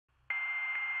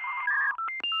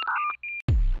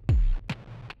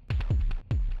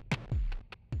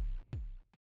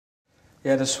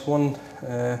Yeah, there's one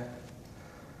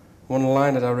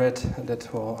line that I read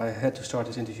that, well, I had to start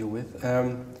this interview with.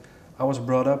 I was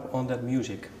brought up on that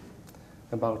music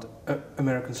about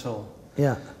American soul.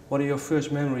 Yeah. What are your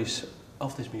first memories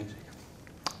of this music?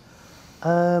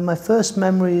 My first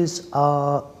memories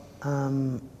are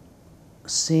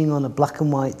seeing on a black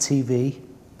and white TV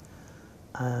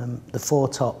the Four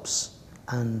Tops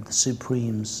and the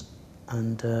Supremes,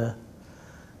 and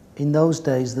in those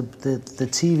days the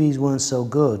TVs weren't so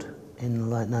good in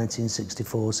like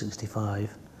 1964, 65,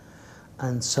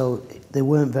 and so they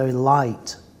weren't very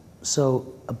light.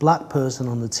 So a black person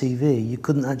on the TV, you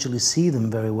couldn't actually see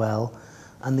them very well,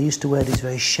 and they used to wear these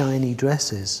very shiny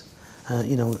dresses,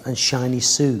 you know, and shiny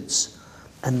suits,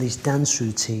 and these dance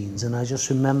routines. And I just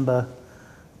remember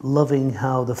loving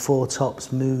how the Four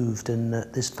Tops moved, and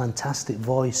this fantastic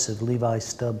voice of Levi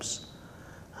Stubbs.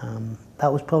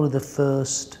 That was probably the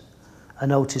first,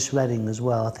 and Otis Redding as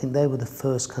well. I think they were the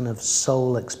first kind of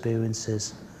soul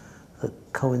experiences that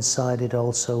coincided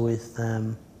also with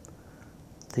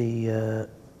the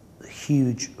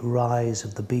huge rise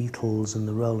of the Beatles and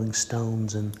the Rolling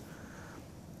Stones. And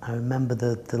I remember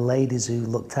the ladies who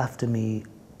looked after me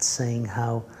saying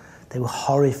how they were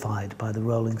horrified by the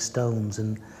Rolling Stones,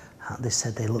 and how they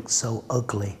said they looked so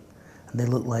ugly, and they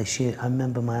looked like I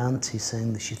remember my auntie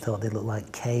saying that she thought they looked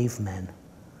like cavemen,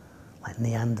 like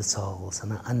Neanderthals,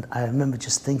 and I remember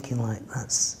just thinking, like,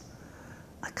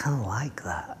 I kind of like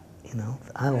that, you know.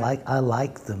 I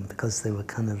like them because they were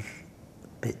kind of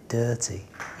a bit dirty,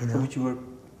 you know. But you were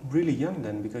really young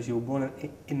then, because you were born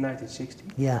in 1960.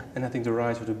 Yeah. And I think the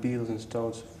rise of the Beatles and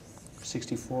Stones,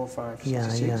 64, 5,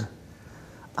 66. Yeah, yeah.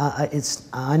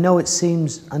 I know it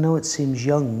seems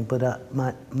young, but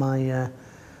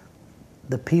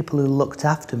the people who looked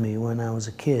after me when I was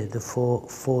a kid, the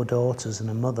four daughters and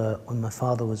a mother, when my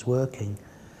father was working,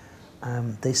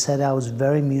 they said I was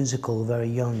very musical, very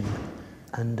young,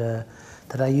 and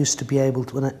that I used to be able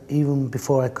to, even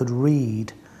before I could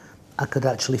read, I could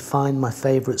actually find my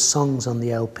favourite songs on the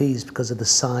LPs because of the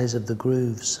size of the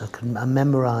grooves. I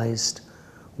memorised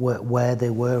where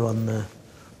they were on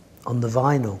the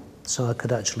vinyl, so I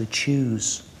could actually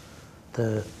choose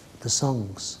the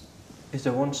songs. Is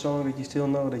there one song that you still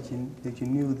know that you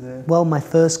knew the? Well, my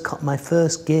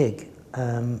first gig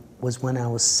was when I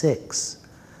was 6,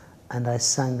 and I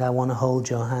sang "I Want to Hold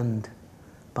Your Hand"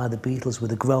 by the Beatles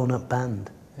with a grown-up band.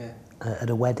 Yeah. At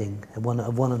a wedding, at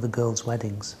one of the girls'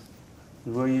 weddings.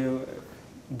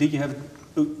 Did you have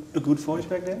a good voice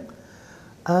back then?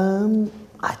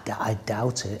 I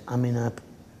doubt it. I mean,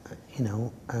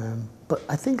 but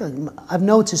I think I've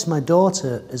noticed my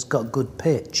daughter has got good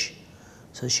pitch,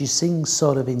 so she sings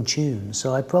sort of in tune.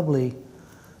 So I probably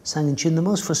sang in tune. The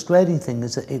most frustrating thing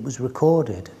is that it was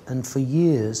recorded, and for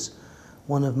years,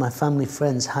 one of my family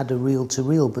friends had a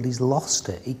reel-to-reel, but he's lost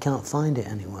it. He can't find it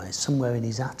anywhere. It's somewhere in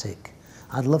his attic.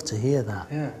 I'd love to hear that.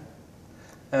 Yeah.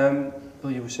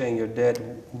 Well, you were saying your dad,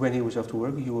 when he was off to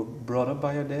work, you were brought up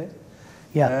by your dad.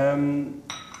 Yeah.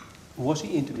 Was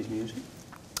he into this music?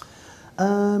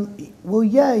 Well,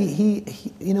 yeah. He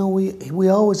you know, we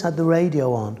always had the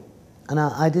radio on, and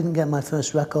I didn't get my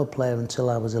first record player until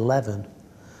I was 11,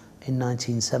 in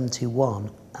 1971.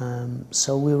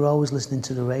 So we were always listening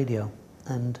to the radio,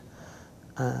 and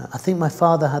I think my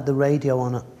father had the radio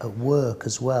on at work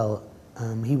as well.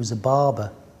 He was a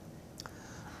barber,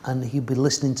 and he'd be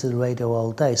listening to the radio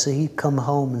all day. So he'd come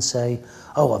home and say,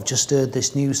 "Oh, I've just heard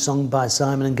this new song by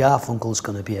Simon and Garfunkel's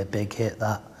going to be a big hit,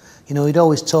 that." You know, he'd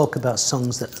always talk about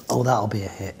songs that, "Oh, that'll be a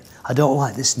hit. I don't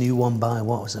like this new one by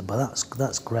what was it, but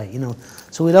that's great," you know.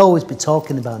 So we'd always be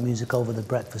talking about music over the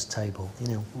breakfast table, you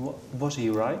know. Was he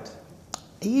right?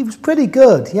 He was pretty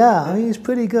good, yeah. I mean, he was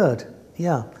pretty good,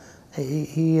 yeah.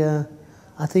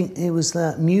 I think it was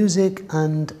that music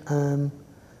and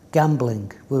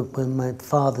gambling were my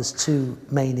father's two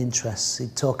main interests.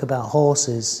 He'd talk about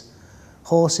horses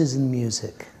and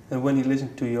music. And when he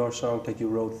listened to your song that you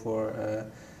wrote for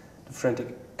the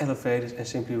Frantic Elevators and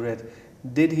Simply Red,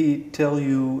 did he tell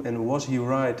you, and was he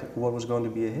right, what was going to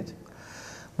be a hit?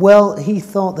 Well, he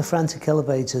thought the Frantic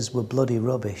Elevators were bloody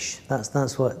rubbish.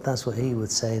 That's what he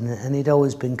would say, and he'd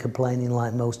always been complaining,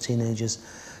 like most teenagers,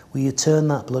 "Will you turn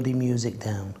that bloody music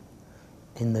down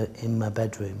in my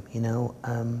bedroom?" You know.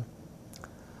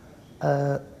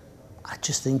 I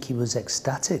just think he was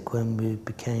ecstatic when we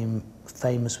became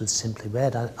famous with Simply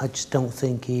Red. I just don't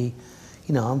think he,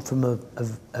 you know, I'm from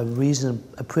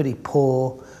a pretty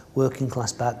poor working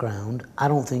class background. I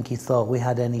don't think he thought we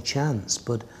had any chance,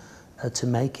 but to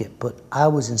make it. But I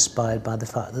was inspired by the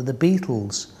fact that the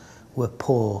Beatles were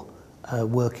poor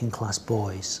working class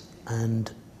boys,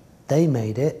 and they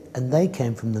made it, and they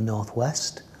came from the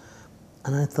Northwest.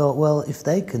 And I thought, well, if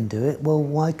they can do it, well,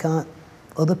 why can't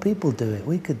other people do it?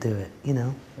 We could do it, you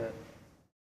know.